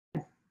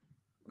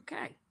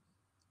Okay.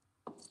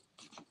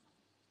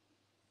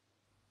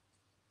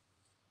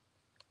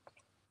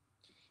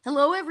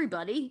 Hello,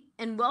 everybody,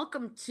 and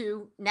welcome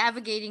to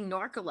Navigating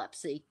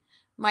Narcolepsy.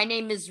 My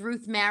name is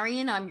Ruth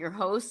Marion. I'm your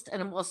host,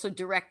 and I'm also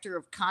Director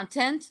of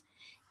Content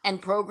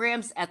and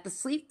Programs at the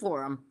Sleep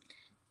Forum.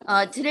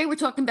 Today, we're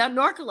talking about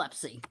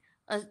narcolepsy,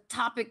 a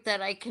topic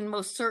that I can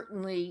most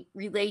certainly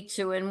relate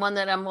to, and one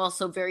that I'm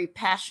also very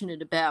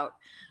passionate about.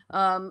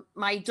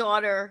 My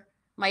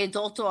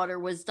adult daughter,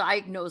 was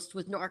diagnosed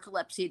with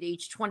narcolepsy at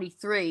age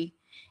 23.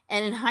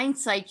 And in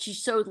hindsight, she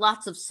showed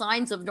lots of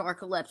signs of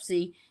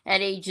narcolepsy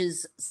at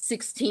ages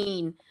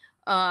 16,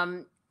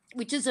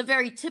 which is a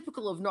very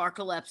typical of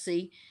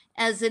narcolepsy,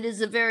 as it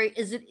is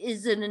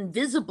an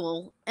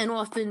invisible and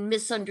often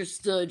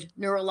misunderstood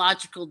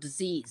neurological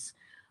disease.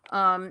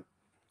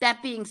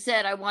 That being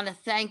said, I want to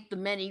thank the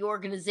many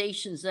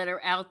organizations that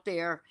are out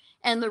there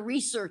and the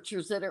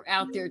researchers that are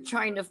out there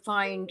trying to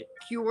find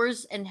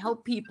cures and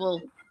help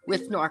people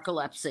with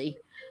narcolepsy.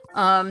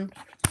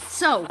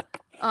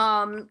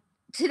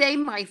 Today,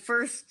 my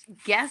first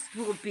guest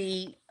will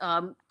be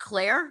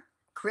Claire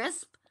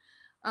Crisp.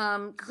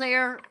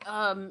 Claire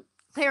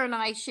and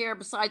I share,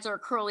 besides our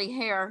curly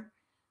hair,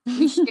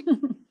 we share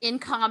in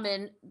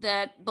common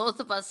that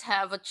both of us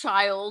have a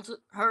child,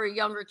 her a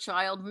younger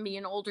child, me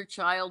an older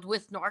child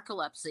with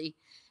narcolepsy.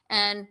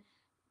 And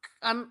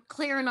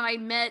Claire and I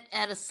met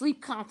at a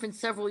sleep conference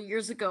several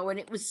years ago, and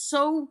it was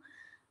so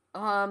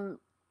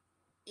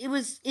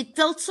it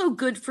felt so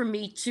good for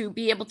me to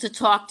be able to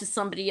talk to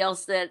somebody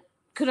else that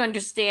could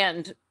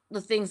understand the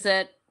things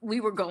that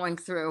we were going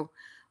through.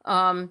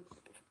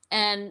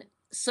 And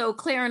so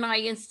Claire and I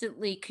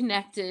instantly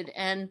connected,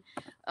 and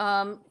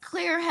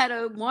Claire had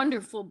a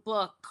wonderful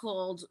book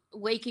called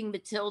Waking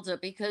Mathilda,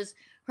 because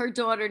her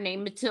daughter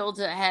named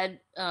Mathilda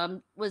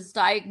was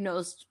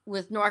diagnosed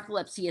with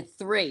narcolepsy at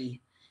 3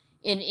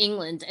 in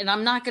England. And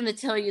I'm not going to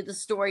tell you the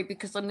story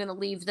because I'm going to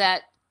leave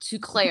that to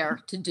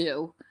Claire to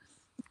do.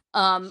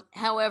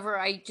 However,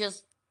 I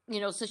just,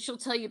 so she'll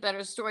tell you a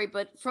better story.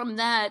 But from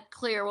that,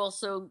 Claire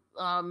also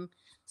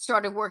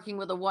started working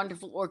with a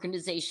wonderful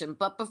organization.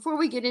 But before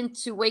we get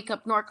into Wake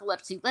Up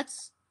Narcolepsy,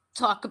 let's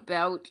talk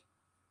about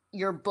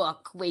your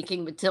book,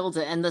 Waking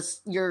Mathilda, and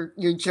your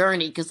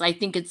journey, because I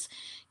think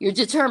your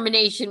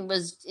determination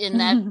was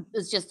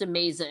just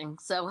amazing.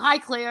 So, hi,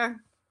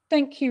 Claire.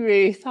 Thank you,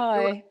 Ruth.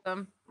 Hi. You're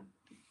welcome.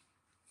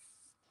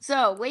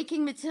 So,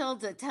 Waking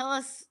Mathilda, tell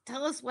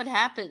us what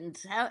happened.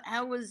 I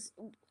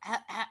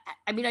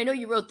mean, I know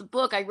you wrote the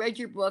book, I read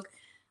your book,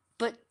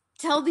 but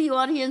tell the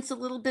audience a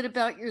little bit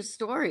about your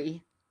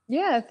story.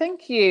 Yeah,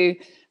 thank you.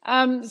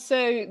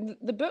 So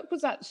the book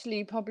was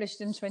actually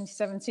published in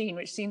 2017,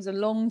 which seems a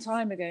long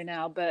time ago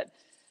now, but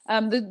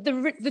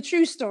the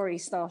true story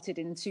started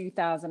in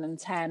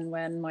 2010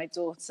 when my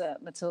daughter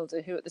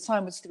Matilda, who at the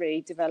time was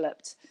 3,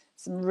 developed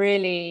some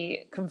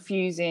really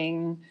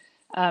confusing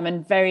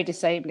and very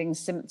disabling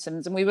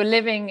symptoms. And we were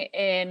living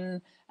in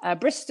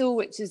Bristol,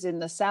 which is in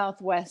the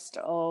southwest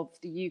of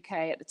the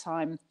UK at the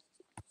time.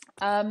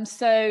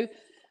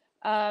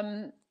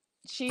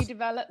 She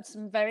developed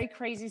some very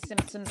crazy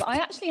symptoms. I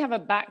actually have a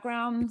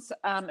background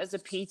as a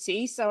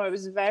PT, so I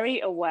was very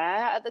aware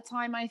at the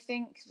time, I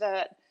think,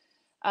 that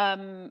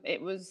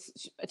it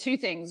was 2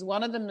 things.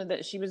 One of them,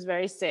 that she was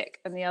very sick,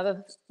 and the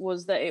other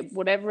was that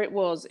whatever it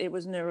was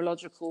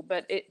neurological.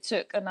 But it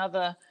took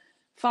another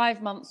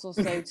 5 months or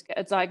so to get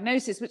a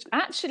diagnosis, which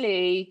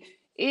actually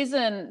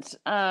isn't,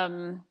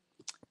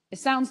 it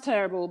sounds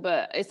terrible,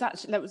 but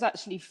that was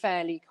actually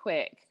fairly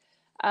quick.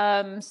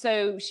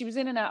 So she was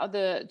in and out of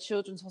the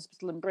Children's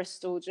Hospital in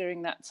Bristol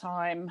during that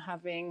time,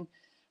 having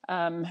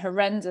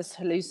horrendous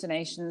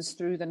hallucinations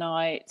through the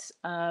night,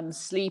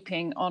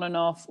 sleeping on and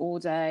off all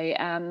day,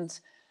 and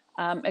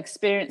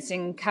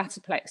experiencing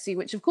cataplexy,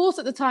 which of course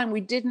at the time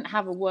we didn't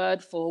have a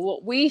word for.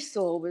 What we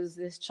saw was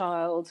this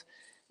child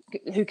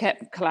who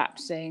kept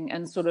collapsing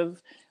and sort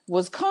of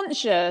was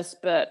conscious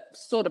but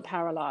sort of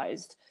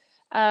paralyzed.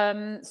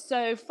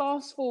 So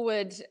fast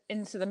forward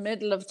into the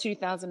middle of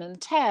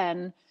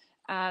 2010,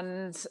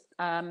 and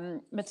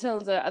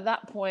Matilda at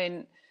that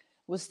point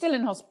was still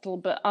in hospital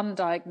but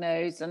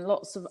undiagnosed, and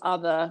lots of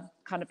other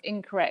kind of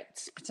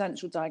incorrect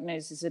potential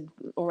diagnoses had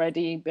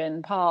already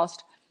been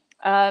passed.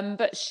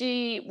 But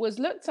she was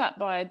looked at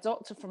by a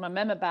doctor from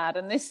Ahmedabad,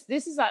 and this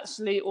is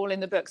actually all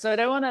in the book, so I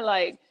don't want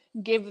to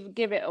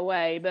give it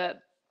away,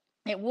 but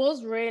it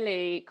was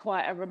really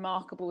quite a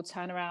remarkable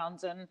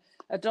turnaround. And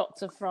a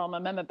doctor from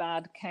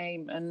Ahmedabad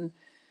came and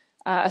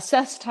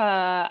assessed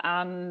her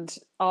and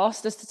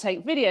asked us to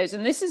take videos.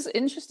 And this is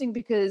interesting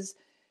because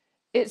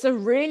it's a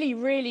really,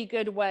 really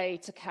good way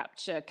to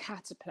capture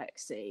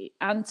cataplexy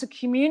and to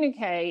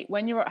communicate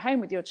when you're at home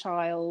with your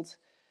child.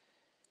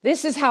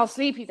 This is how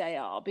sleepy they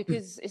are,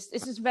 because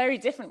this is very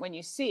different when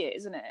you see it,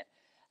 isn't it?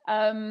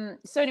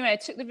 So anyway, I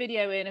took the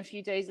video in a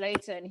few days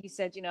later, and he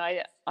said,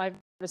 I've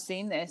never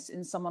seen this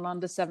in someone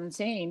under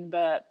 17,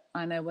 but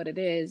I know what it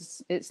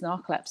is. It's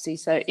narcolepsy.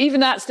 So even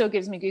that still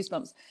gives me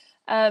goosebumps.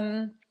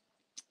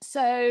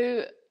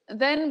 So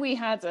then we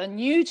had a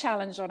new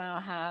challenge on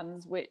our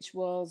hands, which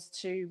was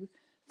to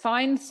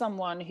find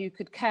someone who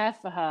could care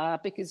for her,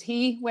 because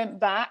he went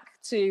back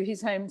to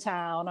his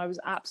hometown. I was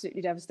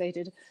absolutely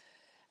devastated.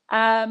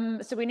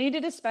 So we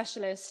needed a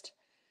specialist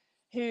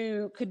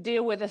who could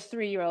deal with a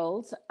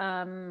 3-year-old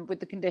with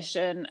the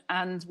condition,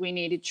 and we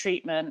needed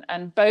treatment.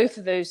 And both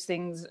of those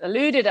things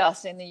eluded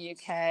us in the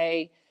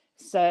UK.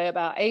 So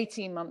about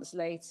 18 months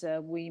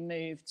later, we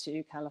moved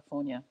to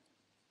California.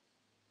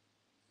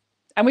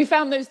 And we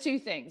found those two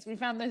things. We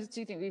found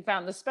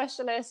the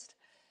specialist,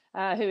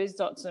 who is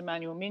Dr.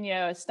 Emmanuel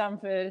Mignot at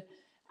Stanford.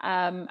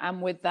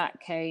 And with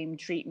that came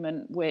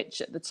treatment,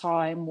 which at the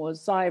time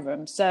was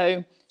Xyrem.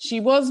 So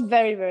she was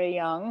very, very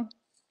young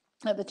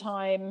at the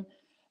time.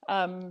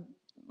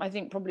 I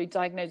think probably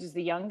diagnosed as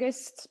the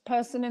youngest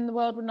person in the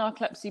world with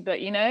narcolepsy.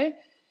 But, you know,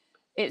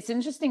 it's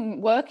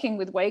interesting working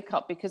with Wake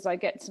Up, because I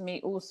get to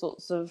meet all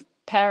sorts of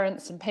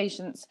parents and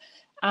patients,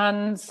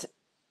 and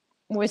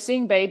we're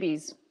seeing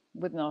babies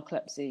with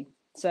narcolepsy.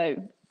 So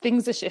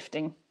things are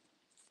shifting.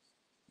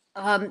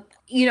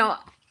 You know,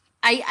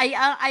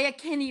 I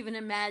can't even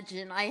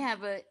imagine. I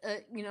have I'm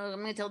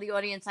going to tell the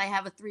audience I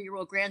have a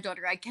 3-year-old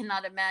granddaughter. I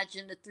cannot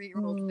imagine a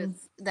 3-year-old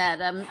with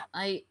that.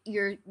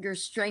 Your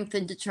strength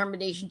and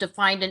determination to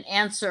find an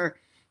answer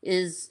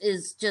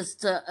is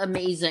just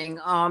amazing.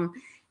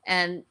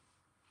 And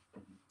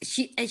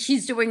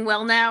she's doing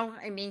well now.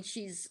 I mean,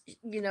 she's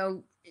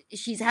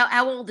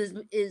how old is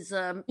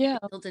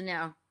Matilda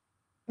now?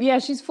 Yeah,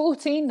 she's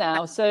 14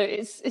 now. So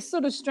it's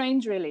sort of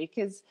strange, really,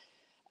 because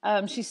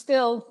she's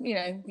still,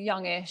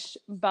 youngish,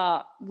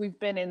 but we've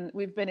been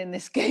in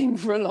this game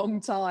for a long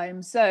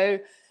time. So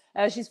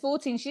she's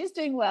 14. She is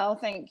doing well,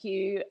 thank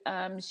you.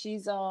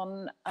 She's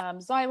on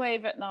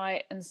Xywav at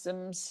night and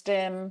some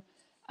stim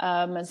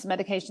and some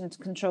medication to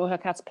control her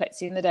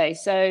cataplexy in the day.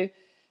 So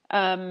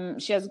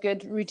she has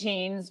good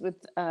routines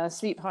with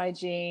sleep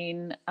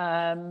hygiene,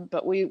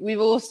 but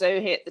we've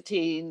also hit the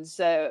teens.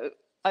 So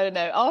I don't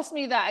know. Ask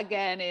me that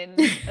again in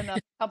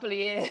another couple of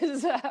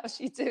years. How's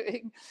she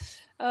doing?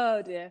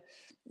 Oh dear.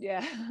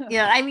 Yeah.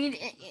 Yeah. I mean,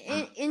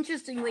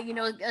 interestingly,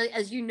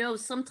 as you know,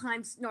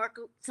 sometimes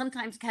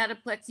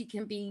cataplexy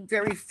can be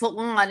very full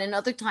on, and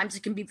other times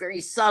it can be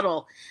very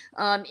subtle.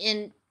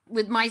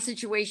 With my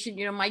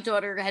situation, my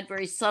daughter had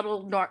very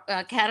subtle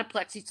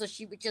cataplexy, so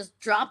she would just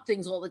drop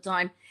things all the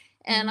time,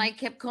 and I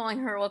kept calling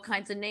her all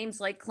kinds of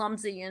names like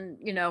clumsy, and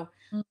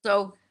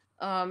so.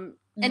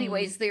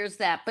 Anyways, there's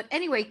that. But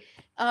anyway,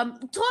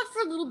 talk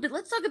for a little bit.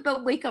 Let's talk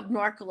about Wake Up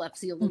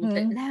Narcolepsy a little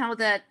bit, and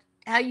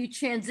how you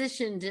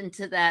transitioned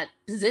into that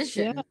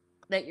position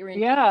that you're in.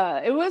 Yeah,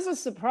 it was a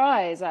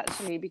surprise,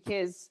 actually,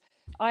 because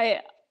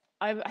I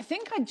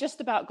think I just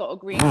about got a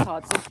green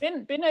card. So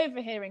I've been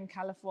over here in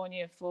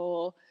California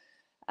for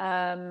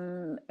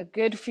a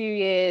good few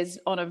years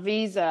on a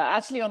visa,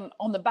 actually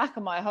on the back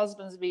of my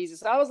husband's visa.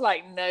 So I was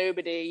like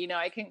nobody,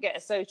 I couldn't get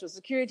a social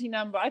security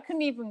number. I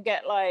couldn't even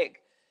get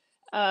like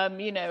a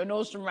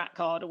Nordstrom Rack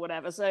card or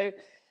whatever. So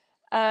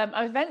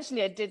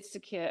eventually I did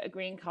secure a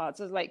green card.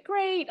 So I was like,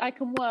 great, I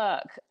can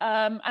work.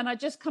 And I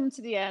just come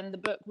to the end. The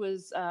book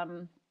was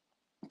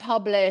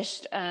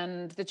published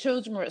and the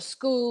children were at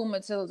school.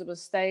 Matilda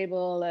was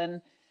stable.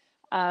 And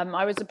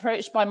I was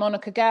approached by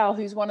Monica Gao,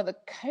 who's one of the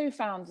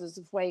co-founders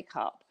of Wake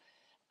Up.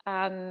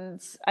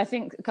 And I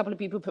think a couple of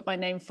people put my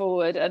name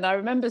forward. And I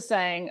remember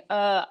saying,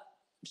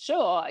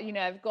 sure,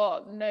 I've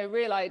got no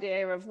real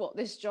idea of what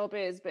this job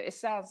is, but it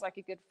sounds like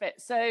a good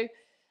fit. So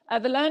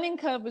the learning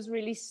curve was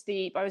really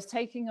steep. I was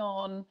taking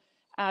on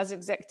as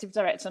executive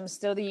director. I'm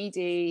still the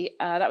ED.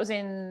 That was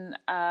in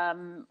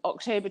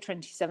October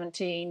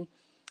 2017.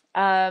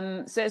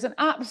 So it's an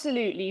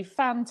absolutely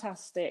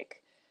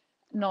fantastic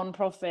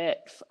nonprofit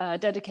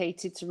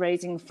dedicated to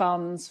raising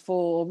funds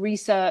for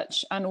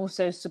research and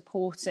also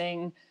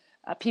supporting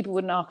people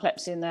with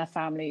narcolepsy and their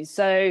families.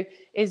 So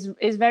is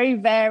very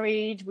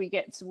varied. We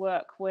get to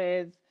work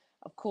with,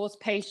 of course,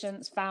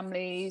 patients,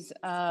 families,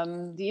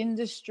 the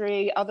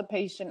industry, other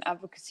patient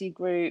advocacy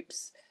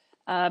groups.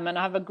 And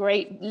I have a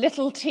great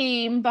little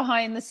team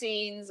behind the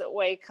scenes at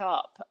Wake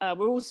Up.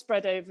 We're all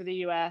spread over the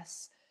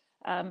US,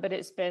 but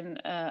it's been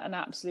an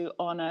absolute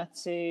honor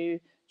to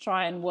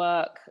try and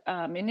work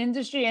in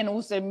industry and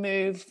also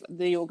move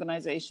the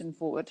organization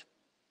forward.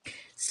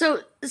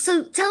 So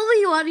tell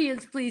the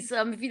audience, please,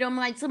 if you don't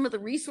mind, some of the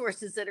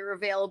resources that are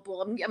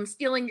available. I'm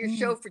stealing your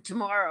show for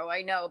tomorrow,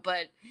 I know,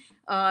 but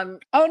oh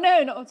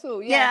no, not at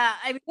all. Yeah,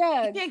 I mean,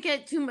 we can't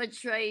get too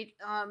much right.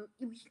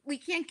 We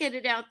can't get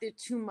it out there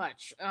too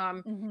much.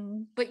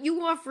 But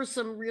you offer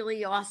some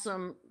really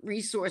awesome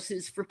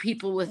resources for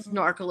people with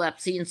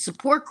narcolepsy and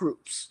support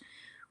groups,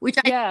 which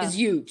I think is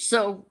huge.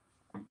 So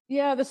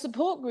yeah, the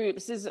support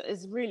groups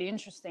is really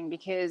interesting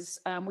because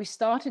we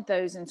started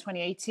those in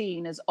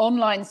 2018 as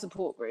online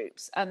support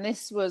groups, and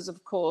this was,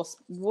 of course,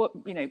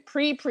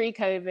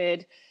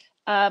 pre-COVID.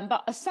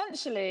 But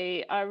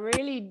essentially, I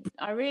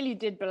really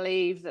did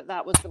believe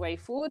that was the way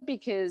forward,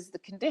 because the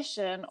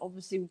condition,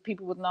 obviously,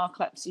 people with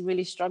narcolepsy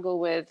really struggle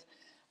with,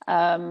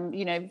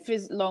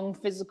 long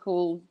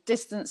physical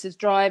distances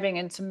driving,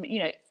 and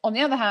on the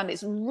other hand,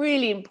 it's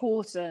really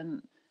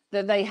important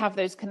that they have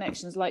those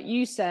connections, like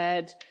you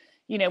said.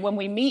 you know, when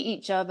we meet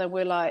each other,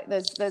 we're like,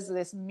 there's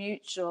this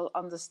mutual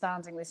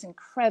understanding, this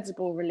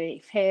incredible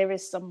relief. Here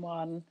is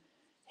someone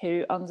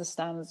who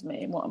understands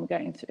me and what I'm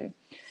going through.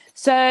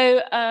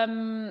 So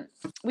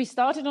we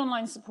started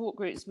online support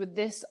groups with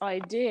this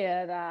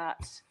idea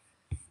that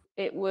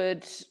it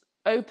would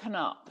open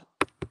up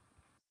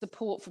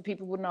support for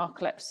people with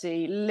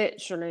narcolepsy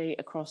literally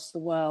across the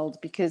world,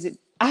 because it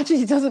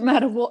actually doesn't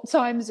matter what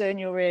time zone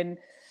you're in.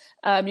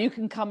 You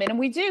can come in, and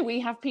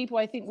we have people,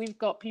 I think we've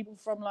got people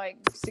from like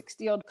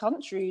 60 odd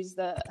countries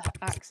that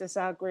access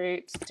our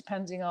groups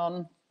depending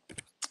on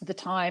the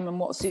time and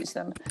what suits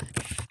them.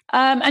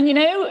 And, you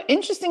know,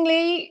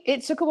 interestingly,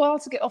 it took a while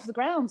to get off the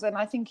ground. And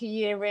I think a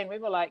year in, we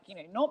were like, you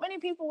know, not many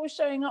people were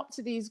showing up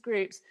to these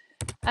groups.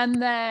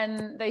 And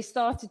then they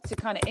started to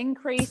kind of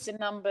increase in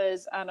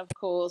numbers. And of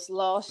course,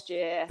 last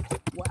year,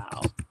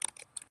 wow.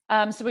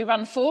 So we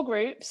run 4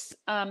 groups.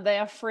 They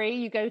are free.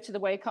 You go to the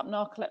Wake Up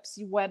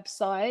Narcolepsy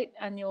website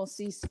and you'll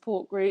see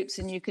support groups,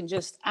 and you can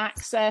just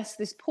access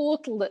this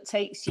portal that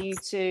takes you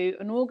to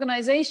an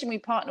organization we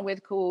partner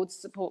with called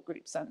Support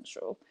Group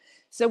Central.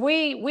 So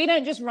we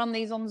don't just run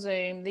these on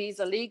Zoom. These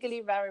are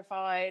legally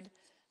verified.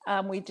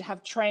 We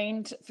have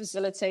trained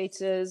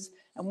facilitators,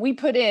 and we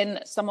put in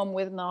someone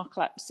with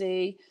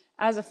narcolepsy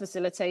as a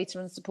facilitator,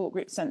 and Support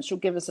Group Central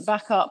give us a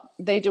backup.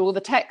 They do all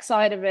the tech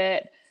side of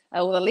it,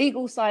 or the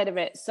legal side of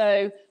it.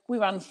 So we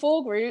run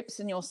 4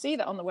 groups, and you'll see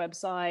that on the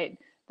website.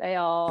 They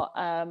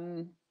are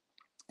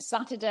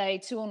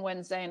Saturday, 2 on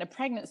Wednesday, and a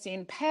pregnancy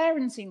and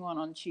parenting one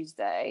on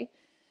Tuesday.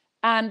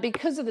 And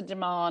because of the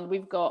demand,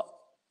 we've got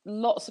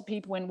lots of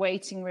people in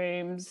waiting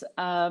rooms.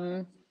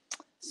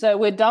 So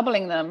we're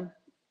doubling them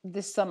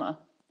this summer.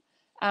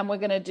 And we're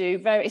going to do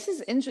this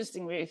is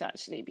interesting, Ruth,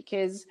 actually,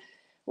 because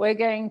we're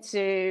going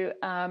to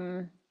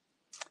kind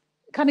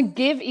of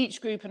give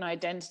each group an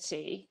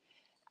identity.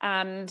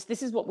 And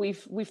this is what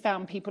we've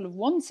found people have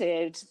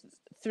wanted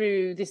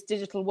through this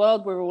digital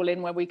world we're all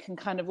in, where we can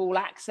kind of all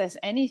access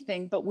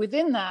anything. But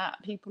within that,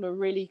 people are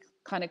really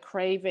kind of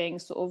craving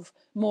sort of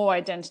more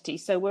identity.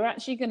 So we're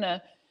actually going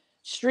to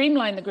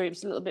streamline the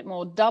groups a little bit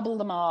more, double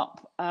them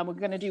up. We're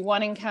going to do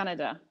one in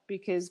Canada,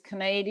 because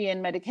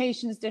Canadian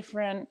medication is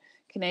different,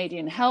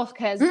 Canadian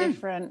healthcare is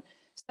different.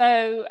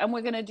 So, and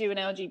we're going to do an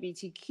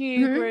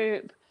LGBTQ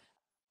group,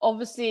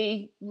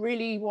 obviously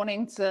really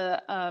wanting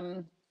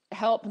to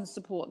help and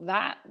support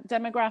that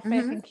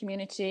demographic and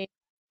community,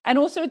 and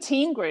also a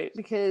teen group,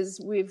 because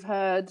we've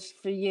heard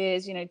for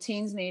years, you know,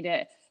 teens need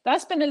it.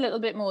 That's been a little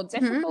bit more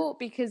difficult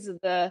because of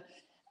the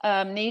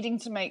needing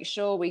to make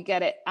sure we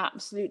get it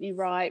absolutely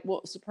right,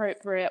 what's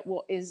appropriate,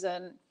 what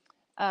isn't.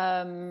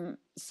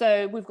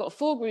 So we've got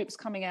 4 groups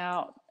coming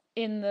out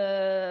in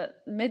the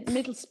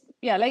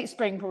late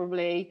spring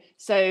probably.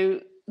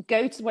 So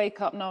go to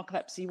Wake Up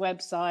Narcolepsy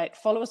website,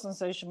 follow us on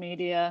social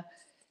media,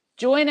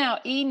 join our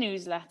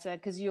e-newsletter,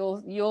 because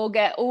you'll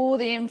get all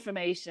the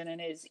information, and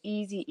it's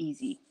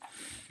easy.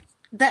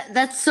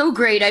 That's so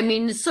great. I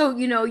mean, so,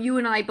 you know, you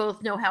and I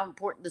both know how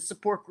important the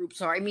support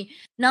groups are. I mean,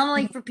 not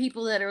only for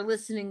people that are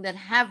listening that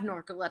have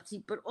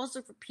narcolepsy, but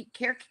also for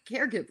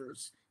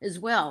caregivers as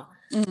well.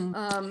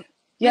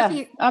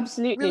 Yeah,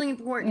 absolutely. Really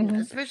important,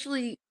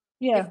 especially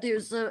if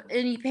there's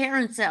any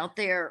parents out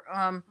there.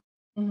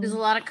 There's a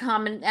lot of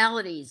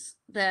commonalities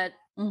that.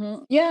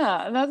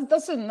 Yeah,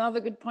 that's another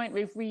good point.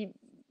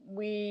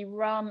 We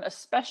run a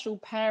special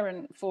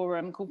parent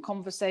forum called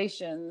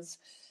Conversations.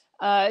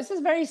 It's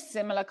a very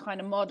similar kind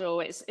of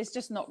model. It's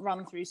just not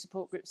run through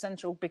Support Group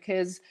Central,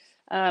 because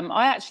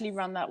I actually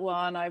run that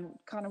one. I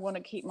kind of want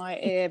to keep my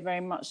ear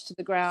very much to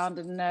the ground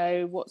and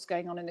know what's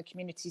going on in the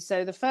community.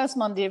 So the first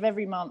Monday of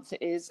every month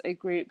is a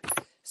group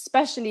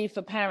especially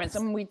for parents.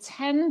 And we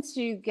tend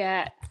to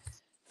get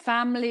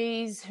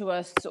families who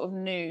are sort of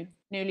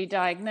newly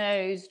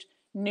diagnosed,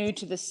 new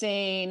to the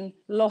scene,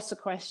 lots of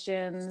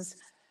questions.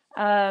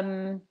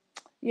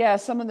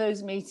 Some of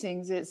those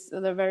meetings,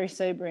 they're very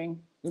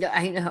sobering. Yeah,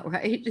 I know,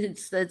 right?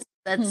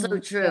 That's so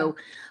true.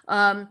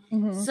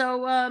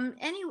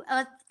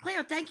 Anyway,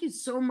 Claire, thank you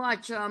so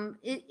much.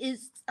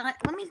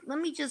 Let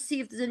me just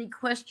see if there's any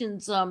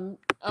questions from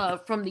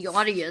the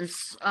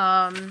audience.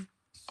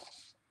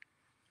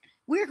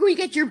 Where can we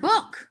get your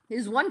book?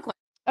 Is one question.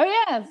 Oh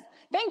yeah,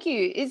 thank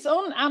you. It's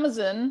on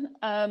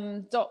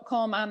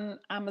Amazon.com and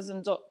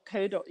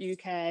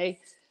Amazon.co.uk.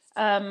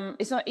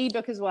 It's an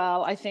ebook as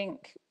well. I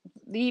think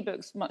the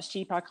ebook's much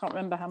cheaper. I can't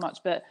remember how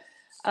much, but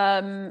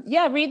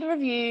read the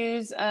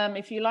reviews.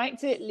 If you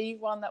liked it, leave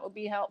one. That would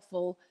be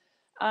helpful.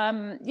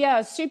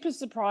 Super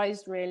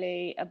surprised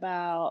really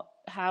about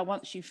how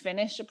once you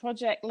finish a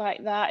project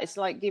like that, it's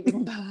like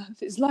giving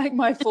birth. It's like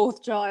my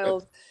 4th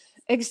child,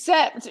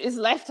 except it's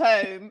left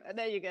home. And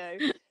there you go.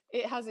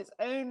 It has its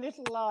own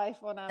little life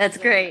on Amazon. That's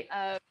great.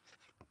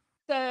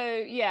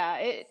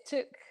 It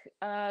took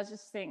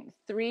just think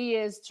 3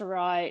 years to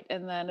write,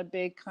 and then a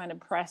big kind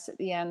of press at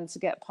the end to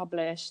get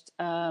published.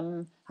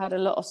 Had a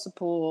lot of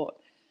support,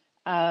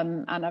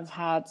 and I've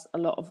had a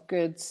lot of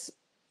good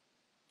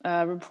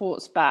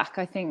reports back.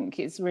 I think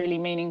it's really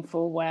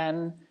meaningful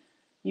when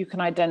you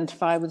can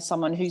identify with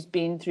someone who's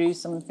been through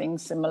something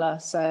similar.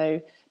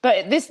 So,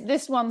 but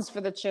this one's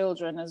for the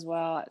children as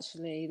well.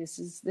 Actually, this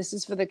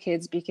is for the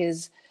kids,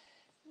 because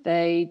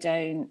they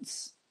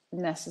don't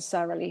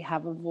necessarily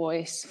have a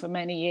voice for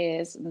many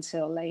years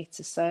until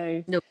later.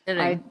 So No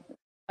kidding.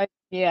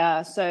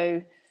 yeah.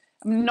 So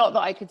not that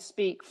I could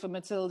speak for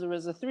Matilda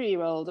as a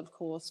 3-year-old, of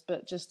course,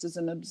 but just as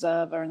an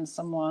observer and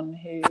someone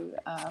who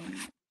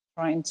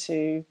trying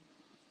to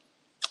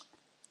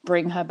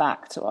bring her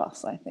back to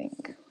us, I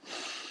think.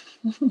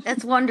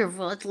 That's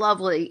wonderful. It's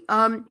lovely.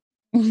 How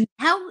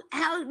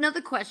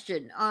another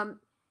question.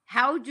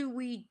 How do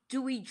we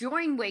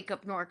join Wake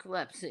Up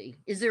Narcolepsy?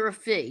 Is there a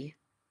fee?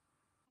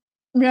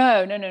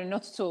 No, not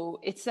at all.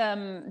 It's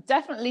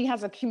definitely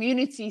has a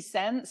community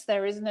sense.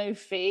 There is no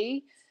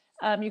fee.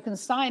 You can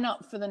sign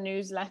up for the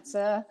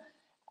newsletter,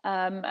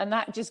 and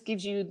that just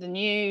gives you the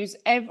news.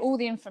 All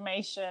the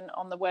information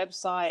on the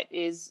website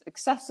is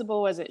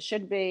accessible as it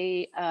should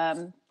be.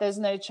 There's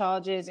no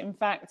charges. In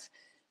fact,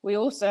 we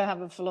also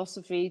have a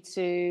philosophy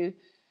to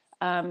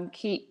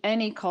keep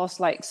any costs,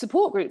 like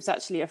support groups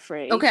actually are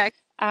free. Okay.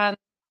 And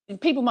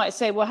people might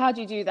say, well, how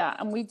do you do that?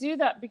 And we do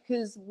that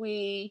because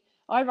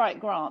I write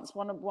grants.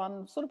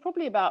 One sort of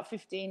probably about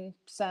 15%,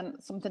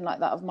 something like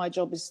that, of my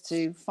job is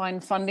to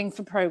find funding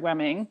for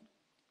programming.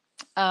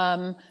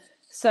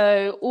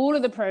 So all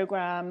of the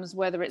programs,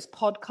 whether it's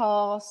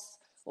podcasts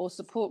or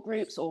support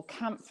groups or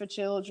camp for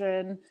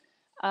children,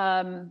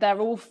 they're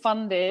all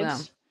funded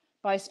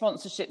by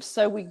sponsorships.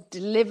 So we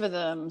deliver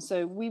them.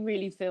 So we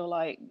really feel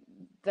like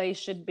they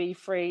should be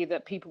free,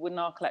 that people with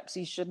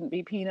narcolepsy shouldn't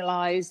be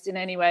penalized in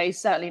any way,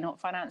 certainly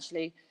not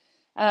financially.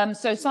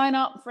 So sign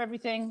up for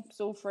everything. It's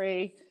all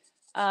free.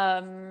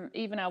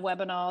 Even our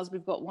webinars,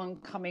 we've got one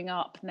coming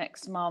up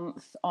next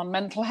month on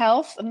mental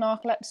health and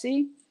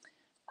narcolepsy.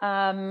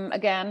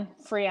 Again,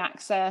 free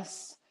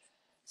access.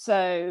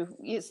 So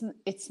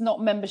it's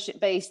not membership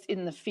based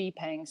in the fee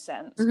paying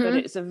sense, but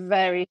it's a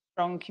very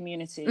strong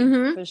community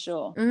for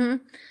sure. And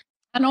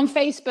on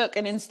Facebook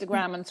and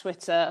Instagram and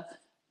Twitter,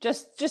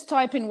 just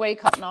type in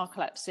Wake Up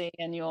Narcolepsy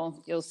and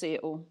you'll see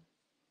it all.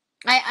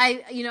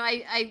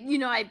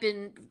 I've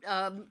been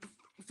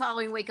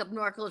following Wake Up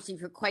Narcolepsy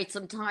for quite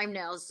some time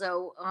now.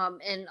 So,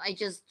 and I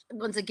just,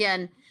 once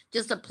again,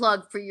 just a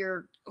plug for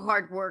your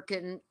hard work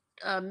and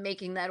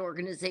making that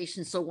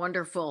organization so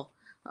wonderful.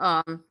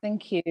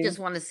 Thank you. Just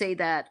want to say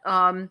that.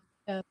 Thank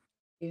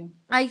you.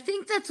 I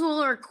think that's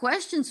all our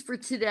questions for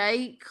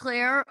today,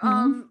 Claire.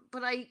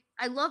 But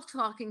I love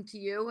talking to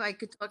you. I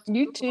could talk to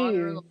you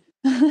too.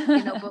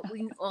 But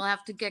we all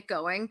have to get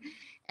going.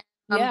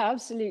 Yeah,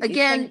 absolutely.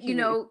 Again,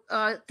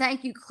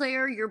 thank you,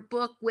 Claire. Your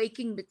book,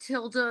 Waking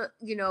Mathilda.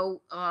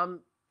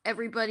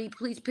 Everybody,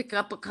 please pick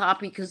up a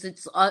copy because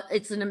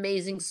it's an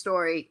amazing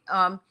story.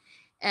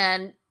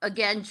 And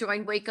again,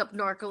 join Wake Up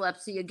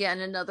Narcolepsy. Again,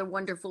 another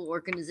wonderful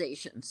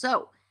organization.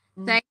 So,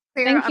 thanks,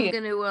 Claire. I'm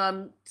going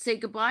to say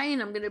goodbye,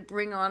 and I'm going to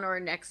bring on our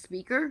next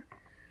speaker,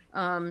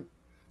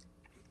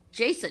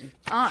 Jason.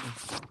 On.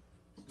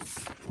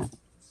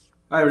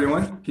 Hi,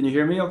 everyone. Can you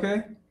hear me?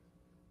 Okay.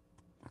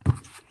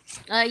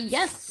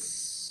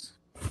 Yes.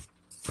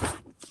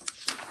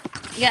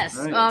 Yes.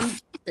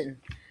 Right. Jason.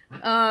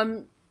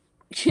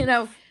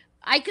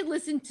 I could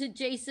listen to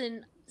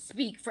Jason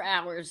speak for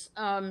hours.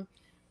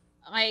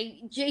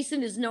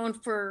 Jason is known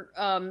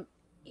for,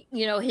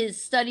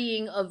 his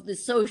studying of the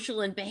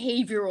social and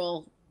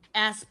behavioral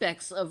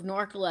aspects of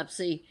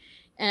narcolepsy.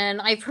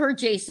 And I've heard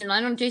Jason.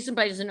 Jason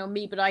probably doesn't know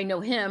me, but I know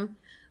him.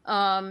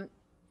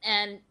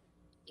 And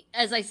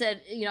as I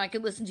said, I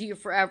could listen to you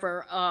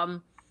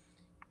forever.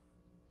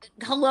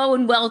 Hello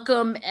and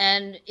welcome.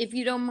 And if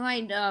you don't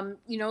mind,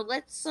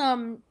 let's,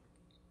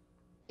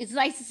 it's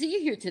nice to see you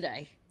here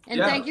today. And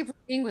thank you for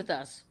being with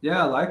us.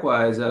 Yeah,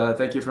 likewise.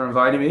 Thank you for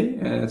inviting me.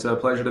 And it's a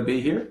pleasure to be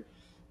here.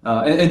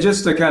 And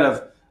just to kind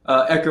of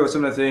echo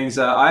some of the things,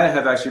 I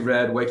have actually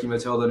read Waking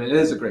Mathilda, and it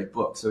is a great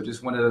book. So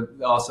just wanted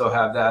to also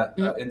have that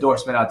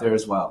endorsement out there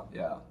as well.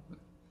 Yeah.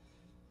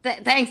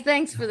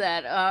 Thanks for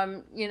that.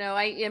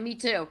 Me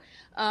too.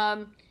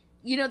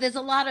 There's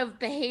a lot of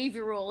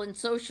behavioral and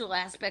social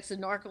aspects of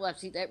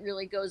narcolepsy that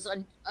really goes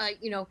on,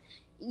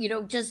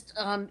 just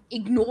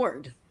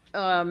ignored.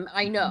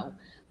 I know.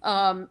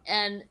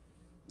 And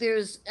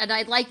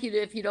I'd like you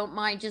to, if you don't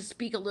mind, just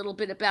speak a little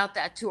bit about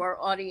that to our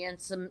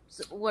audience. And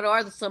what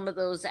are some of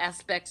those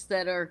aspects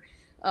that are,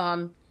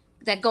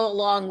 that go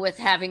along with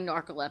having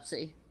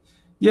narcolepsy?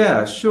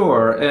 Yeah,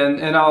 sure.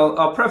 And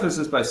I'll preface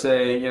this by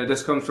saying,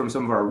 this comes from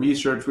some of our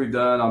research we've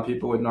done on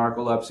people with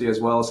narcolepsy,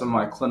 as well as some of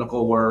my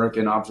clinical work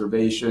and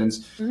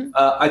observations.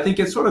 I think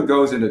it sort of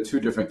goes into two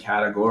different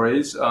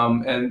categories,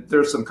 and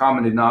there's some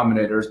common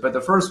denominators. But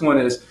the first one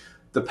is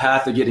the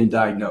path of getting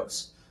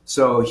diagnosed.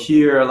 So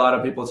here, a lot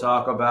of people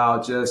talk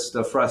about just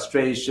the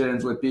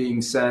frustrations with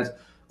being sent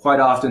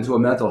quite often to a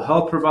mental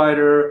health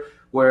provider,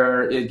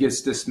 where it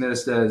gets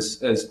dismissed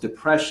as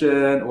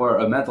depression or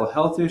a mental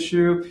health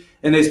issue.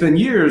 And they spend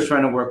years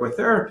trying to work with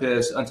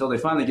therapists until they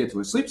finally get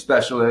to a sleep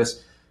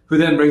specialist, who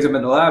then brings them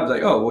in the lab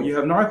like, oh, well, you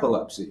have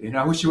narcolepsy, and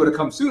I wish you would have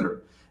come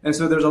sooner. And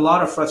so there's a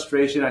lot of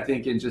frustration, I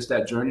think, in just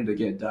that journey to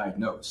get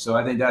diagnosed. So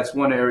I think that's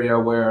one area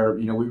where,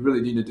 we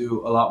really need to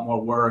do a lot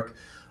more work.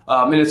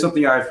 And it's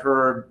something I've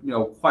heard,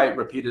 quite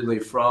repeatedly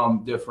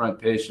from different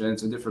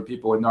patients and different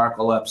people with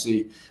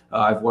narcolepsy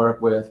I've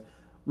worked with.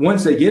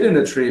 Once they get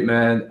into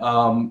treatment,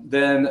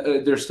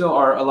 then there still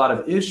are a lot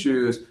of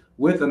issues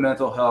with the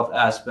mental health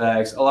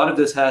aspects. A lot of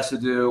this has to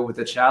do with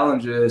the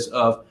challenges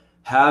of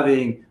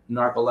having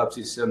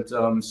narcolepsy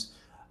symptoms.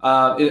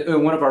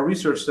 In one of our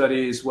research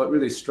studies, what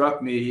really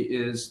struck me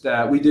is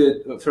that we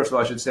did, first of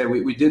all, I should say,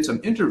 we did some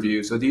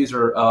interviews. So these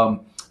are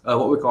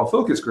what we call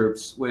focus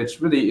groups, which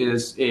really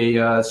is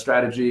a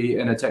strategy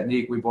and a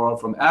technique we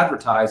borrowed from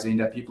advertising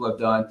that people have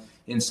done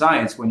in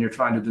science when you're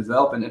trying to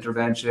develop an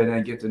intervention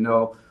and get to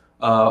know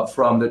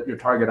from your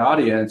target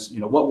audience,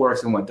 what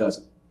works and what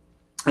doesn't.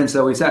 And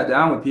so we sat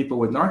down with people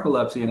with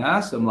narcolepsy and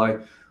asked them,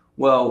 like,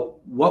 well,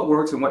 what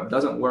works and what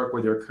doesn't work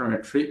with your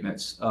current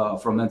treatments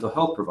from mental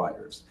health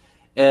providers?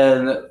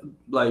 And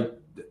like,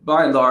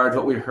 by and large,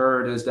 what we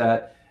heard is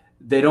that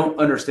they don't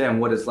understand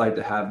what it's like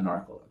to have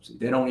narcolepsy.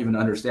 They don't even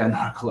understand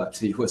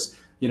narcolepsy was,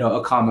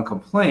 a common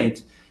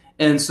complaint.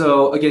 And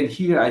so again,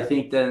 here, I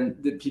think then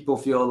that people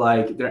feel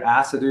like they're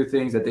asked to do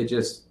things that they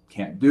just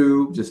can't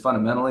do, just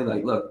fundamentally.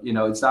 Like, look,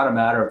 it's not a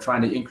matter of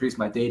trying to increase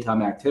my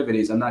daytime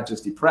activities. I'm not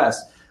just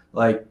depressed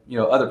like,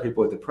 other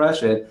people with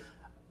depression.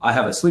 I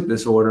have a sleep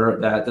disorder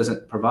that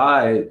doesn't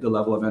provide the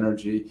level of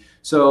energy.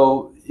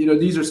 So,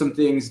 these are some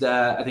things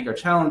that I think are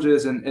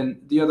challenges.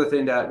 And the other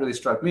thing that really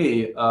struck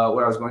me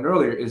where I was going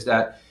earlier is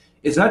that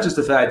it's not just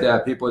the fact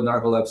that people with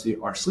narcolepsy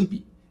are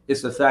sleepy.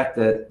 It's the fact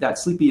that that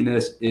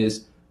sleepiness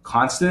is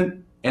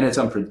constant and it's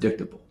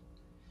unpredictable.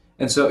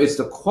 And so it's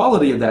the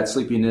quality of that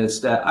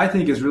sleepiness that I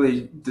think is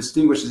really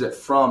distinguishes it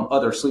from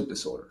other sleep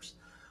disorders.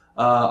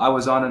 I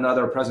was on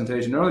another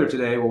presentation earlier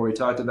today where we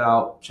talked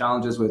about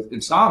challenges with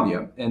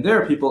insomnia, and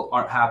there people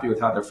aren't happy with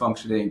how they're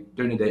functioning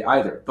during the day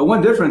either. But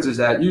one difference is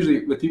that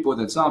usually with people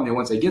with insomnia,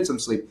 once they get some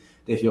sleep,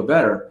 they feel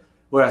better.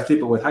 Whereas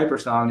people with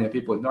hypersomnia,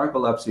 people with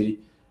narcolepsy,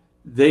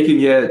 they can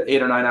get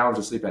 8 or 9 hours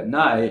of sleep at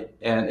night,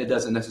 and it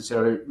doesn't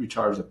necessarily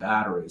recharge the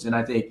batteries. And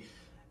I think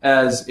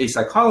as a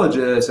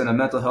psychologist and a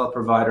mental health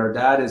provider,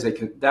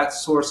 that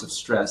source of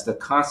stress, the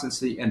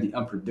constancy and the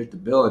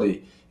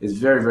unpredictability is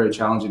very, very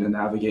challenging to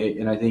navigate.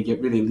 And I think it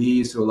really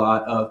leads to a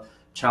lot of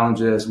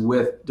challenges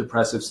with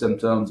depressive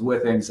symptoms,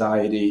 with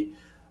anxiety.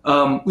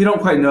 We don't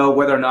quite know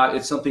whether or not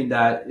it's something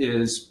that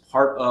is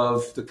part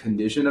of the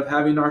condition of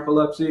having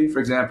narcolepsy. For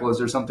example, is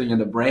there something in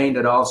the brain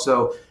that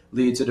also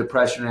leads to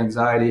depression and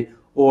anxiety?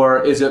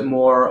 Or is it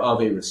more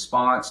of a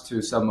response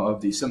to some of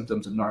the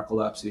symptoms of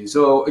narcolepsy?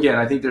 So again,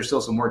 I think there's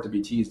still some work to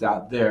be teased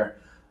out there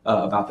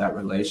about that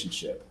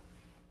relationship.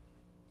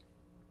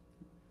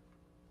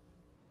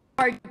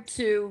 Hard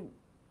to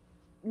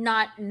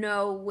not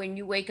know when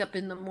you wake up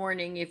in the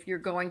morning if you're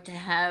going to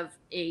have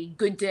a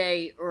good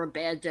day or a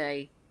bad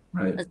day,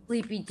 right. A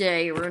sleepy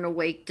day or an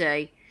awake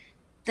day.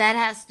 That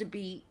has to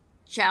be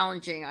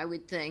challenging, I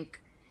would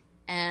think.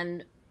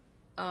 And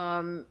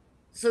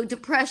so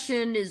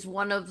depression is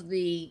one of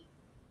the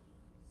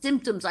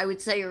symptoms, I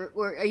would say,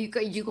 or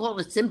you call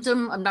it a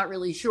symptom? I'm not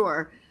really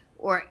sure.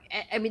 Or,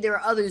 I mean, there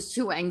are others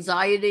too,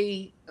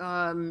 anxiety.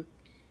 And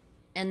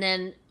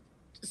then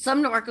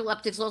some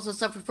narcoleptics also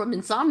suffer from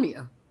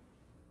insomnia.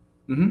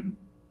 Mm-hmm.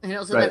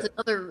 So right. That's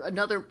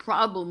another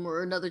problem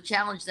or another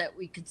challenge that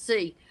we could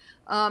see.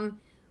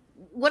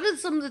 What are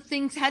some of the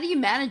things, how do you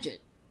manage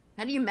it?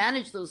 How do you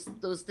manage those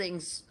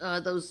things,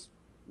 those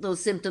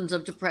symptoms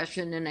of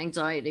depression and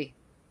anxiety?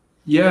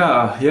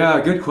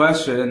 Yeah, good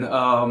question.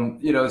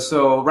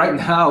 So right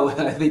now,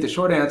 I think the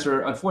short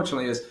answer,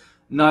 unfortunately, is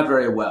not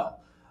very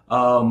well.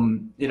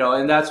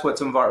 And that's what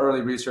some of our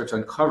early research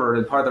uncovered.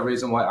 And part of the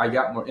reason why I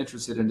got more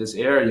interested in this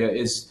area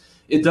is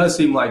it does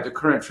seem like the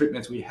current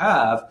treatments we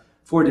have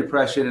for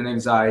depression and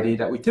anxiety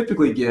that we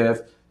typically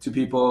give to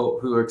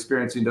people who are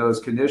experiencing those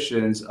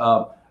conditions,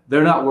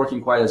 they're not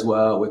working quite as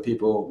well with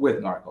people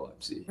with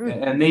narcolepsy.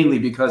 And mainly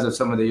because of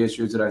some of the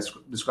issues that I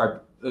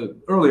described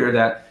earlier,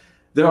 that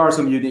there are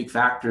some unique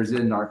factors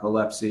in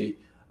narcolepsy.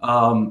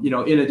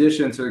 In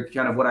addition to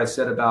kind of what I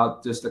said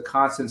about just the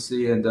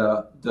constancy and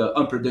the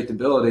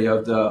unpredictability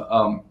of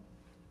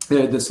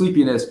the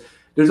sleepiness,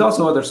 there's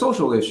also other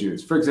social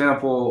issues. For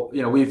example,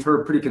 we've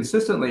heard pretty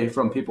consistently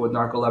from people with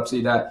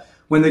narcolepsy that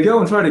when they go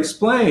and try to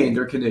explain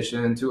their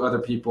condition to other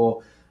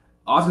people,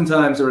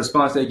 oftentimes the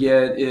response they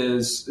get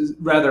is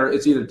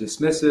it's either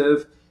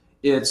dismissive,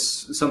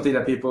 it's something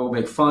that people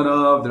make fun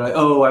of. They're like,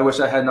 oh, I wish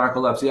I had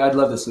narcolepsy. I'd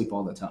love to sleep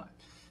all the time.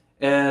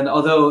 And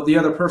although the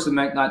other person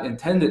might not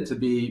intend it to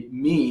be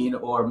mean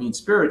or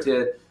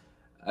mean-spirited,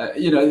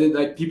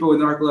 like people with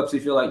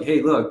narcolepsy feel like,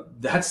 hey, look,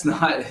 that's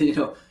not,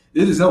 it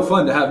is no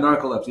fun to have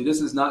narcolepsy.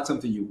 This is not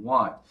something you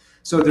want.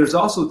 So there's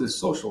also this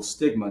social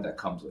stigma that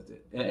comes with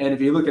it. And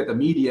if you look at the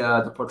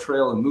media, the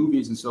portrayal in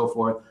movies and so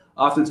forth,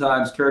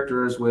 oftentimes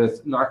characters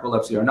with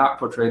narcolepsy are not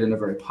portrayed in a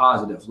very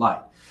positive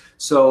light.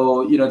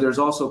 So, there's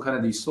also kind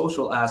of these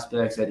social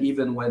aspects that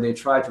even when they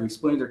try to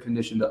explain their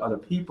condition to other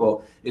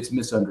people, it's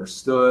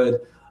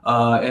misunderstood.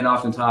 And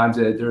oftentimes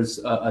there's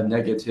a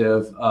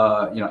negative,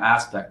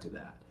 aspect to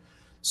that.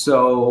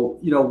 So,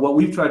 what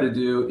we've tried to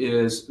do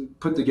is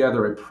put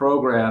together a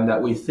program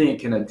that we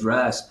think can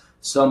address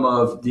some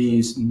of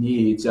these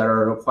needs that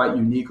are quite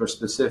unique or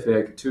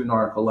specific to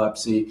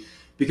narcolepsy,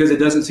 because it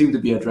doesn't seem to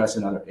be addressed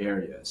in other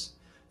areas.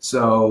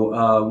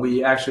 So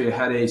we actually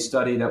had a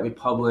study that we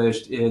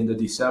published in the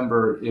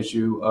December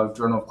issue of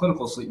Journal of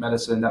Clinical Sleep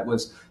Medicine that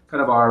was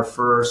kind of our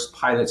first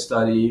pilot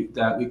study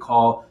that we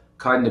call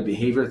cognitive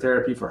behavior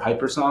therapy for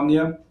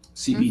hypersomnia.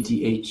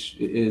 CBTH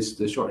is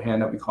the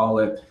shorthand that we call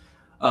it.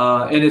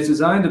 And it's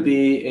designed to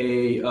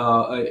be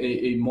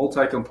a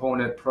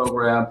multi-component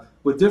program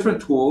with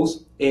different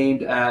tools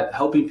aimed at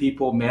helping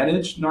people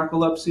manage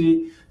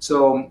narcolepsy.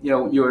 So,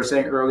 you were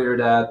saying earlier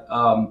that,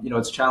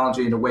 it's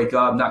challenging to wake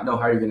up, not know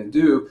how you're going to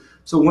do.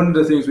 So one of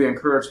the things we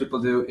encourage people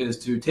to do is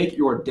to take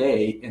your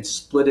day and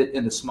split it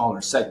into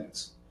smaller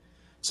segments.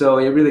 So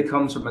it really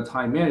comes from a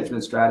time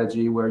management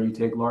strategy where you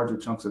take larger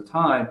chunks of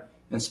time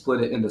and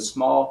split it into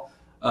smaller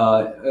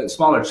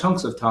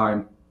chunks of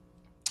time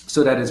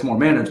so that it's more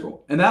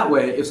manageable. And that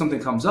way, if something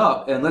comes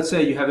up, and let's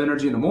say you have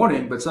energy in the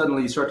morning, but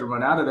suddenly you start to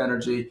run out of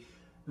energy,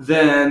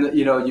 then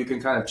you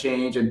can kind of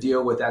change and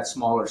deal with that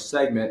smaller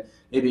segment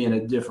maybe in a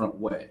different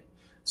way.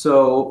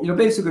 So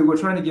basically, we're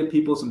trying to give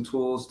people some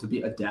tools to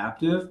be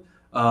adaptive,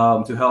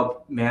 to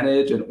help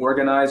manage and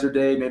organize their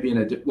day, maybe in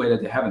a way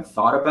that they haven't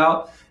thought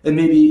about, and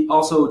maybe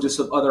also just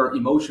some other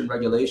emotion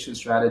regulation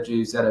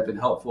strategies that have been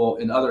helpful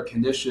in other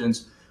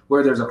conditions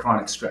where there's a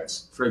chronic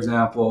stress. For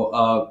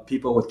example,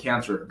 people with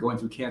cancer, going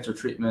through cancer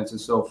treatments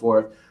and so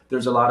forth,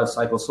 there's a lot of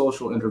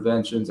psychosocial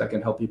interventions that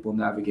can help people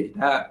navigate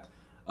that.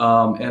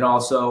 And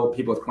also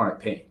people with chronic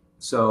pain.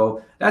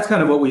 So that's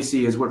kind of what we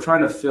see, is we're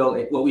trying to fill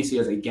what we see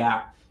as a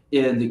gap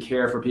in the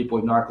care for people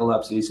with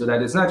narcolepsy, so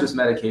that it's not just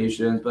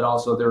medications, but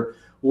also they're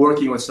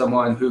working with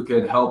someone who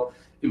could help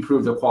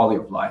improve their quality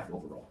of life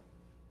overall.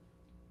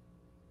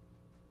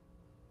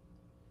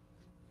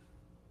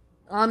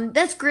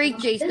 That's great,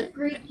 Jason.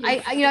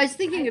 I was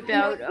thinking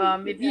about,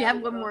 if you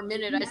have one more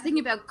minute, I was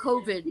thinking about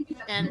COVID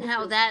and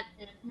how that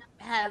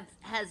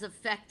has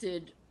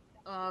affected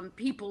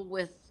people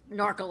with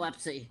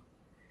narcolepsy.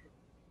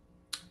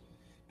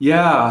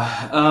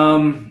 Yeah,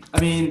 I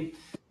mean,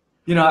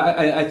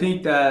 I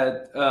think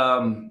that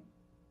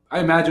I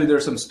imagine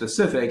there's some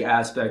specific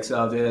aspects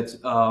of it.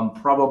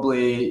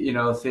 Probably,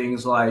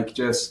 things like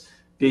just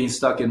being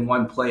stuck in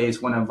one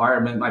place, one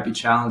environment might be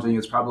challenging.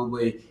 It's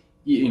probably,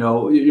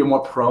 you're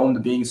more prone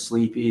to being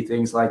sleepy,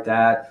 things like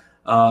that.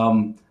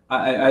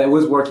 I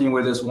was working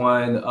with this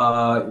one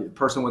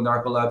person with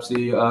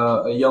narcolepsy,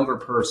 a younger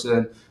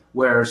person,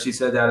 where she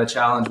said that a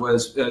challenge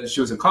was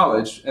she was in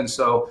college. And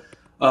so,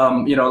 a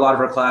lot of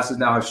her classes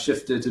now have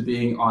shifted to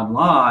being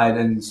online.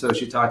 And so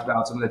she talked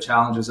about some of the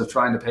challenges of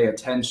trying to pay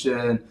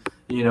attention.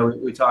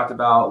 We talked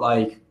about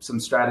like some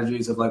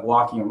strategies of like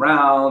walking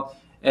around.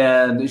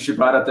 And she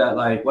brought up that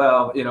like,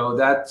 well,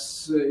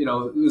 that's,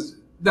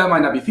 that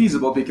might not be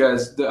feasible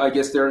because I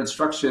guess their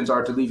instructions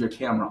are to leave your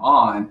camera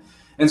on.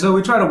 And so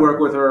we try to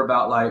work with her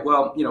about like,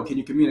 well, can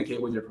you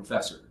communicate with your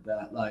professor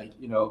that like,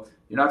 you're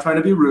not trying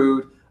to be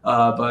rude,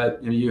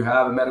 but you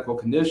have a medical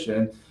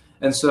condition.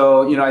 And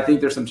so, I think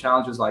there's some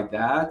challenges like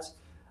that.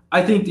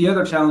 I think the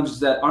other challenges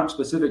that aren't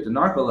specific to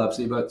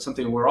narcolepsy, but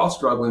something we're all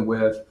struggling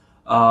with,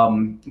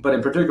 but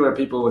in particular,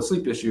 people with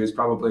sleep issues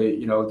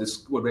probably,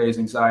 this would raise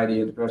anxiety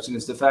and depression,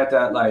 is the fact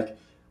that like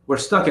we're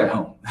stuck at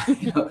home.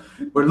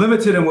 We're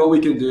limited in what we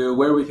can do,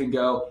 where we can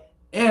go.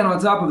 And on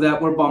top of that,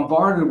 we're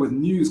bombarded with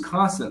news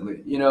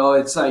constantly.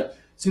 It's like, it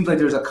seems like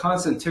there's a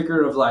constant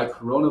ticker of like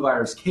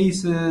coronavirus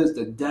cases,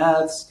 the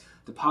deaths,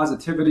 the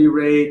positivity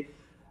rate.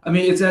 I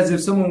mean, it's as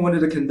if someone wanted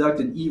to conduct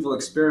an evil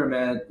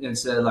experiment and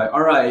said like, all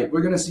right,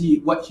 we're going to see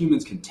what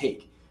humans can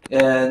take.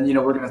 And,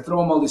 we're going to throw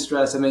them all this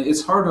stress. I mean,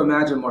 it's hard to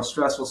imagine a more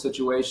stressful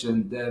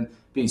situation than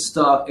being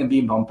stuck and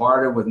being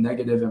bombarded with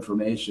negative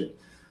information.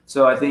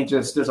 So I think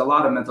just there's a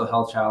lot of mental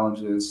health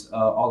challenges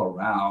all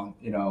around,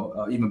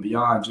 even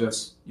beyond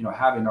just,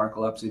 having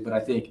narcolepsy. But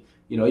I think,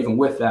 even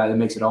with that, it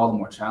makes it all the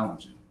more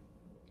challenging.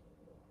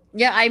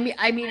 Yeah, I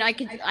mean,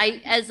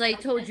 as I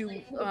told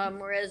you,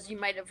 or as you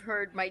might have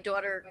heard, my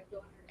daughter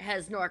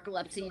has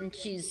narcolepsy, and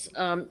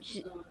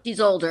she's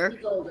older,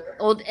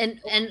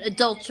 and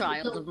adult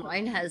child of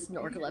mine has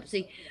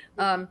narcolepsy.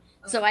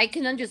 So I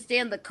can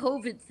understand the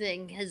COVID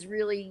thing has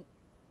really,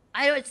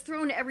 it's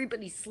thrown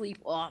everybody's sleep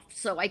off.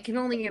 So I can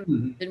only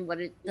imagine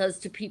what it does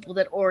to people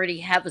that already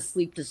have a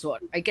sleep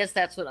disorder. I guess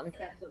that's what I'm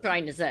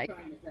trying to say.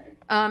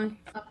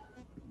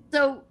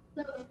 So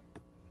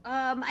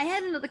I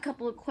had another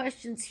couple of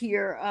questions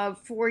here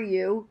for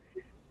you.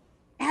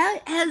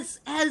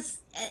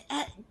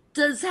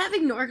 Does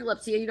having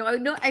narcolepsy,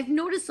 I've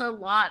noticed a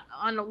lot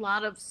on a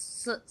lot of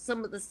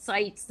some of the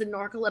sites, the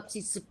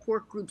narcolepsy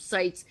support group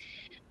sites.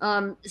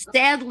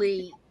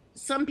 Sadly,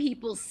 some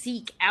people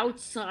seek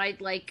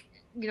outside, like,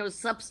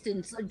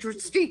 substance,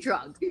 street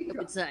drugs, I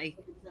would say,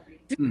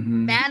 to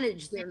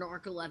manage their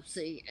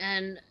narcolepsy.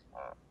 And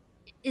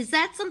is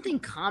that something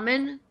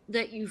common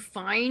that you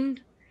find?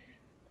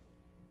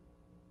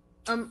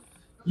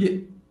 Yeah,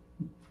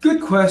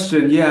 good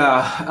question.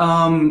 Yeah.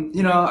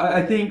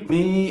 I think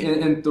me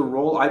and the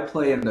role I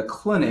play in the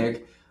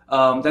clinic,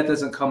 that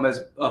doesn't come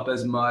up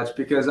as much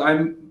because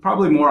I'm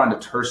probably more on the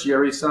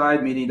tertiary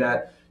side, meaning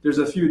that there's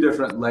a few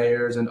different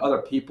layers and other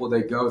people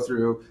they go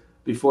through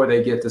before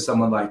they get to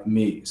someone like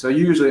me. So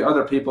usually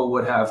other people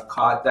would have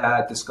caught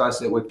that,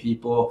 discussed it with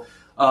people.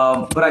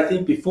 But I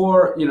think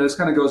before, this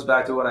kind of goes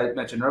back to what I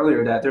mentioned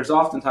earlier, that there's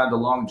oftentimes a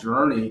long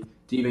journey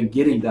to even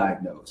getting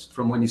diagnosed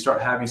from when you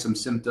start having some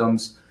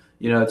symptoms,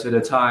 to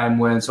the time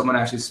when someone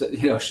actually,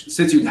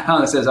 sits you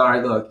down and says, all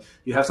right, look,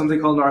 you have something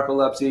called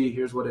narcolepsy.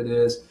 Here's what it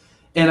is.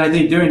 And I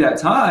think during that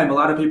time, a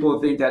lot of people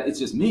think that it's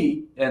just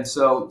me. And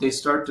so they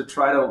start to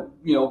try to,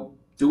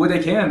 do what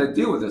they can to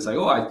deal with this. Like,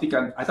 oh,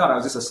 I thought I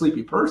was just a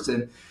sleepy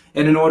person.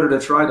 And in order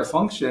to try to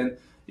function,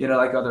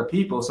 like other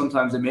people,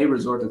 sometimes they may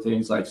resort to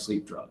things like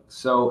sleep drugs.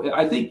 So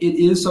I think it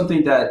is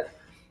something that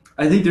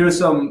I think there is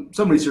some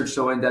research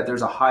showing that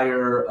there's a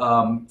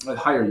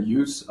higher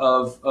use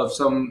of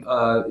some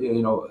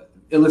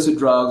illicit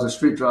drugs or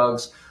street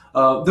drugs.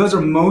 Those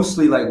are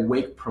mostly like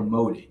wake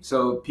promoting.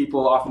 So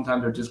people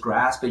oftentimes are just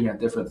grasping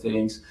at different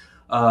things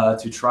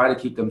to try to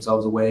keep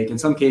themselves awake. In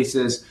some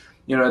cases,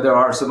 there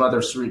are some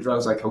other street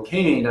drugs like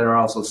cocaine that are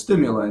also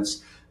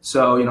stimulants.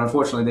 So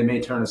unfortunately, they may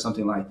turn to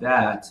something like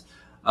that.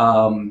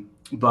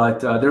 But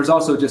there's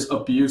also just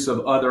abuse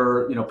of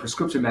other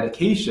prescription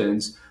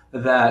medications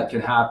that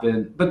can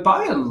happen. But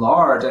by and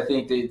large, I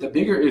think the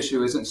bigger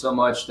issue isn't so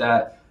much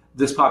that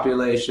this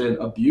population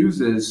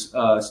abuses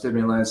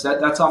stimulants.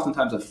 That's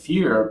oftentimes a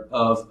fear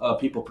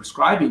of people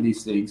prescribing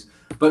these things.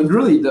 But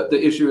really,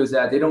 the issue is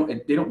that they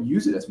don't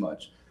use it as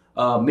much,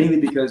 mainly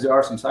because there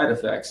are some side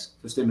effects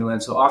to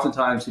stimulants. So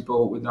oftentimes,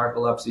 people with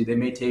narcolepsy, they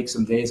may take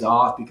some days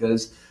off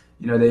because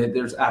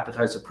there's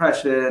appetite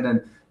suppression,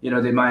 and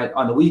they might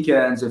on the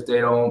weekends, if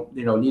they don't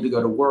need to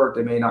go to work,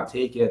 they may not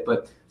take it.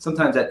 But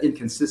sometimes that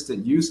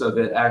inconsistent use of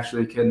it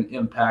actually can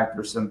impact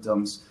their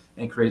symptoms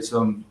and create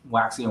some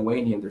waxing and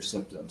waning of their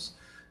symptoms.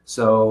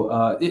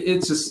 So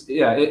it's just,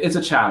 yeah, it's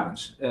a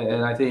challenge.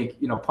 And I think,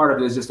 part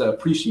of it is just to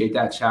appreciate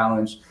that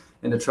challenge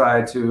and to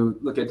try to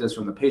look at this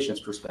from the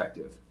patient's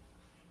perspective.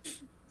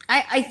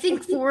 I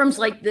think forums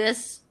like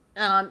this,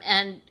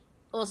 and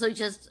also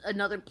just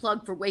another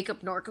plug for Wake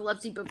Up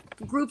Narcolepsy, but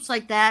groups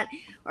like that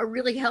are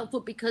really helpful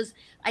because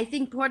I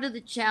think part of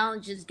the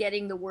challenge is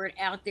getting the word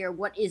out there.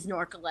 What is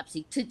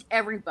narcolepsy to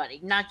everybody,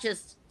 not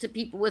just to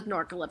people with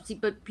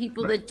narcolepsy, but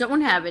people that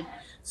don't have it,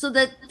 so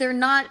that they're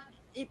not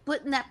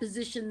put in that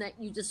position that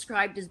you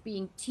described as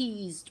being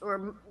teased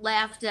or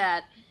laughed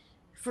at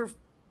for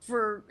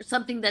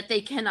something that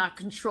they cannot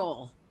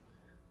control.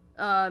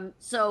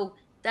 So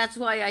that's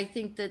why I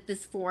think that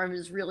this forum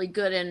is really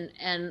good,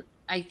 and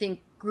I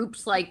think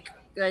groups like,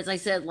 as I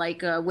said,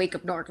 like Wake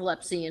Up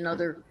Narcolepsy and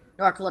other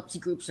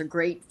narcolepsy groups are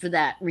great for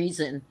that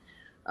reason.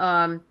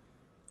 Um,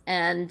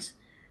 and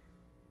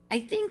I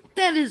think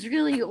that is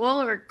really all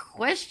our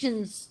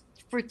questions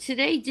for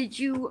today. Did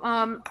you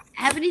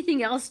have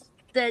anything else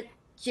that,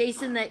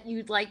 Jason, that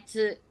you'd like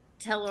to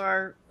tell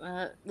our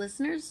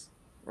listeners?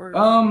 Or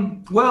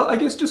Well, I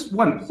guess just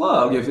one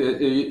plug, if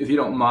you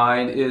don't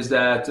mind, is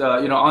that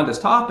on this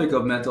topic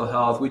of mental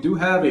health, we do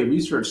have a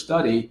research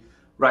study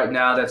right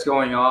now that's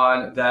going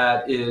on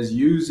that is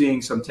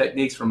using some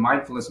techniques from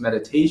mindfulness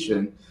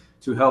meditation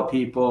to help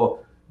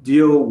people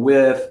deal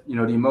with the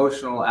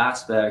emotional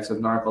aspects of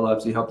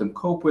narcolepsy, help them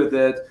cope with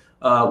it.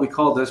 We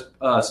call this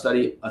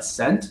study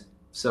Ascent,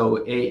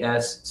 so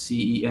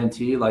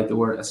ASCENT, like the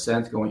word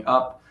ascent, going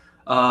up.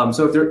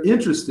 So if they're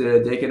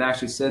interested, they can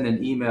actually send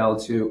an email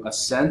to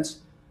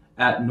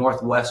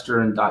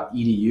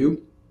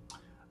ascent@northwestern.edu.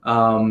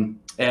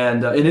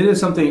 And it is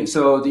something,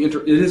 so it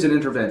is an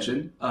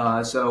intervention.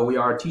 So we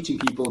are teaching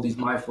people these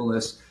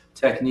mindfulness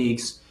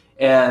techniques,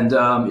 and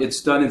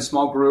it's done in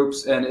small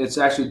groups, and it's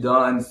actually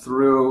done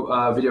through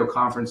video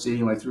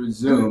conferencing, like through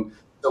Zoom.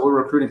 So we're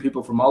recruiting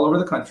people from all over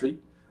the country.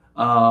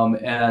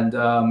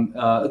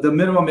 The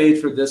minimum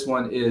age for this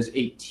one is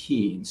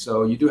 18.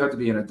 So you do have to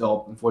be an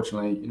adult.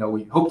 Unfortunately,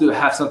 we hope to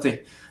have something,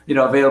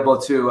 available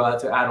to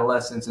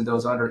adolescents and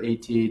those under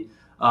 18.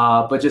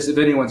 But just if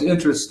anyone's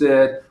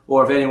interested,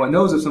 or if anyone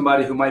knows of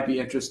somebody who might be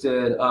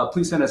interested,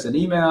 please send us an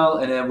email,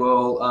 and then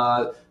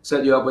we'll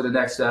set you up with the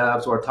next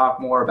steps or talk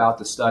more about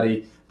the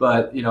study.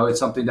 But it's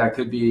something that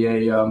could be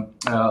a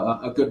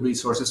good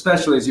resource,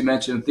 especially as you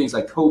mentioned things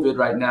like COVID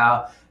right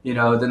now.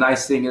 The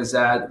nice thing is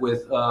that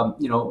with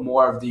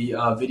more of the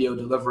video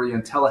delivery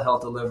and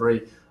telehealth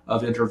delivery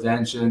of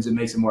interventions, it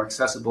makes it more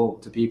accessible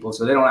to people,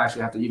 so they don't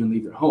actually have to even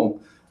leave their home.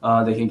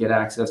 They can get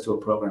access to a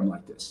program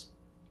like this.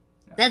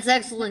 That's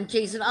excellent,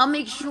 Jason. I'll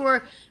make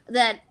sure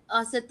that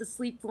us at the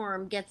Sleep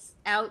Forum gets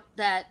out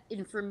that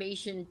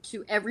information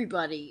to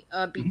everybody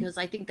because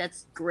I think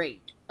that's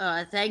great.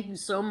 Thank you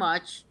so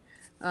much.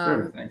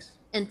 Sure, thanks.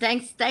 And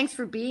thanks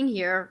for being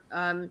here.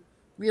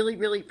 Really,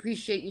 really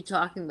appreciate you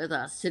talking with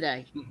us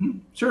today. Mm-hmm.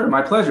 Sure,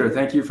 my pleasure.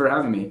 Thank you for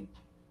having me.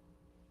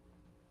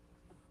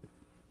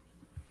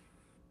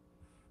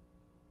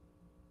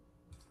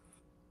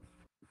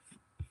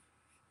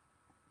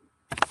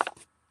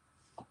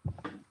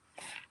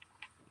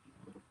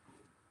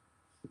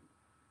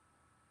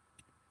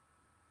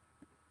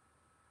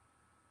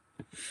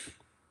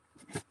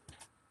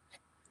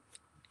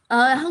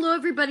 Hello,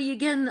 everybody.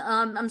 Again,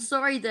 I'm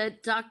sorry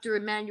that Dr.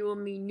 Emmanuel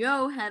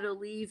Mignot had to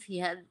leave. He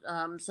had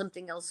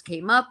something else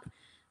came up,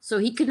 so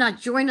he could not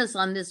join us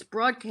on this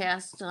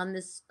broadcast.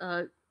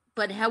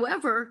 But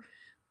however,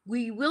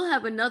 we will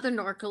have another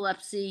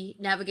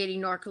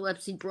navigating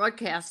narcolepsy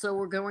broadcast. So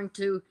we're going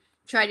to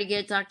try to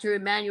get Dr.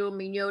 Emmanuel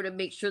Mignot to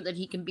make sure that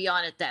he can be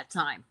on at that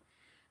time.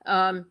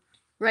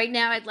 Right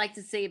now, I'd like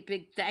to say a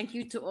big thank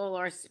you to all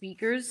our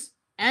speakers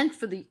and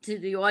to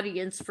the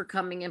audience for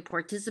coming and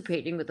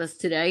participating with us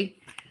today.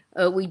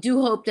 We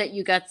do hope that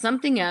you got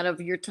something out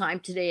of your time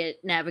today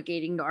at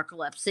Navigating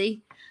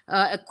Narcolepsy.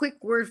 A quick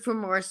word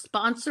from our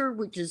sponsor,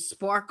 which is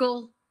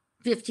Sparkle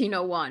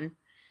 1501.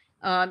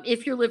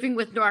 If you're living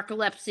with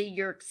narcolepsy,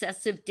 your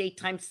excessive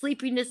daytime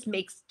sleepiness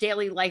makes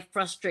daily life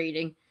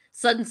frustrating.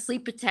 Sudden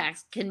sleep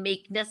attacks can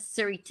make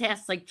necessary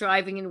tasks like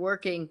driving and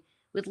working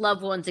with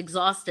loved ones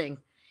exhausting.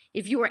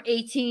 If you are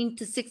 18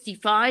 to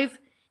 65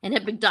 and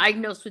have been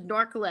diagnosed with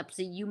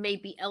narcolepsy, you may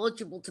be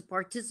eligible to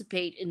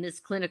participate in this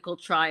clinical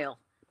trial.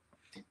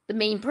 The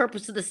main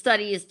purpose of the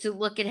study is to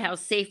look at how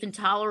safe and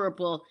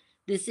tolerable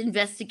this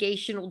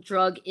investigational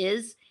drug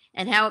is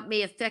and how it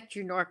may affect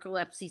your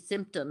narcolepsy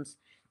symptoms.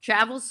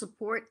 Travel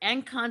support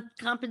and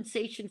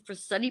compensation for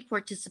study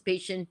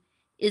participation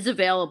is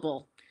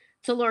available.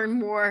 To learn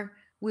more,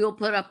 we will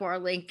put up our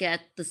link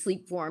at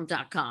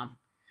thesleepforum.com.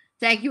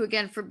 Thank you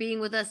again for being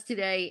with us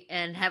today,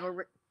 and have a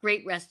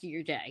great rest of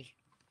your day.